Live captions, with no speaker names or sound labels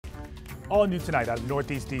All new tonight out of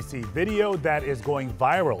Northeast D.C. Video that is going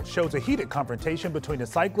viral shows a heated confrontation between a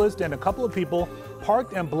cyclist and a couple of people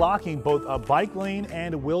parked and blocking both a bike lane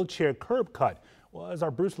and a wheelchair curb cut. Well, as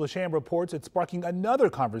our Bruce Lasham reports, it's sparking another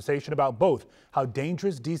conversation about both how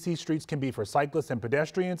dangerous D.C. streets can be for cyclists and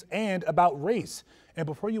pedestrians and about race. And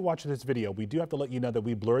before you watch this video, we do have to let you know that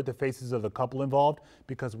we blurred the faces of the couple involved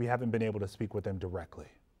because we haven't been able to speak with them directly.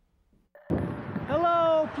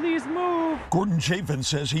 Hello, please move. Gordon Chaffin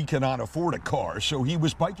says he cannot afford a car, so he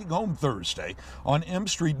was biking home Thursday on M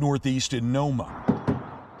Street Northeast in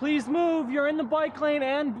Noma. Please move. You're in the bike lane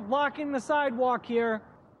and blocking the sidewalk here.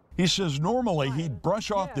 He says normally he'd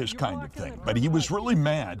brush off this kind of thing, but he was really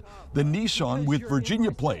mad. The Nissan with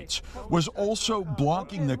Virginia plates was also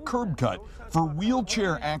blocking the curb cut for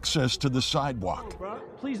wheelchair access to the sidewalk.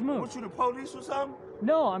 Please move. Want you the police or something?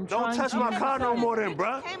 No, I'm trying to... Don't touch my car no more then,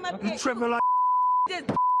 bruh. You tripping like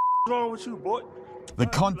what's wrong with you, boy? The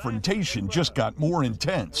confrontation just got more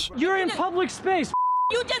intense. You're in public space.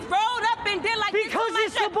 You just rolled up and did like because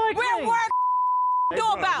this. It's the bike lane. What do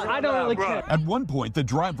about it? I don't really care. At one point, the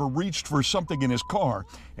driver reached for something in his car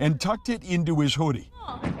and tucked it into his hoodie.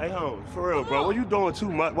 Hey, home, for real, bro. What you doing too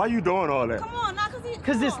much? Why you doing all that? Come on, now,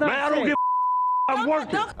 because it's not Man, I don't give I'm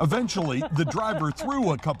working. Eventually, the driver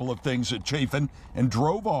threw a couple of things at Chaffin and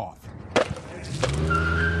drove off.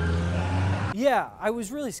 Yeah, I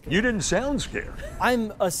was really scared. You didn't sound scared.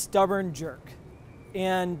 I'm a stubborn jerk,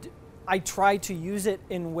 and I try to use it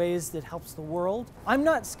in ways that helps the world. I'm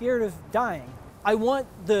not scared of dying. I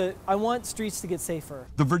want streets to get safer.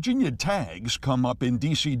 The Virginia tags come up in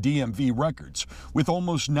DC DMV records with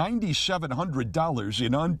almost $9,700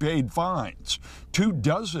 in unpaid fines,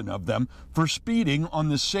 24 of them for speeding on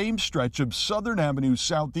the same stretch of Southern Avenue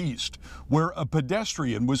Southeast, where a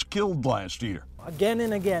pedestrian was killed last year. Again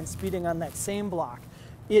and again, speeding on that same block.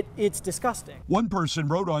 It's disgusting. One person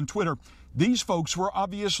wrote on Twitter, "These folks were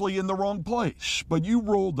obviously in the wrong place, but you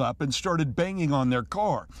rolled up and started banging on their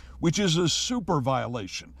car, which is a super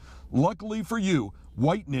violation. Luckily for you,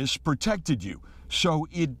 whiteness protected you, so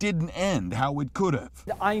it didn't end how it could have."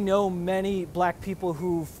 I know many black people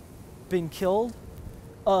who've been killed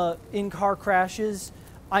in car crashes.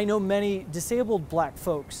 I know many disabled black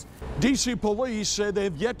folks. DC police say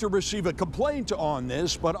they've yet to receive a complaint on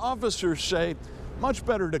this, but officers say much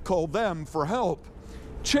better to call them for help.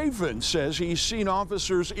 Chaffin says he's seen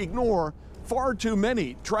officers ignore far too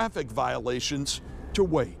many traffic violations to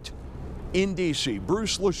wait. In D.C.,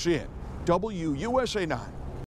 Bruce Lasham, WUSA 9.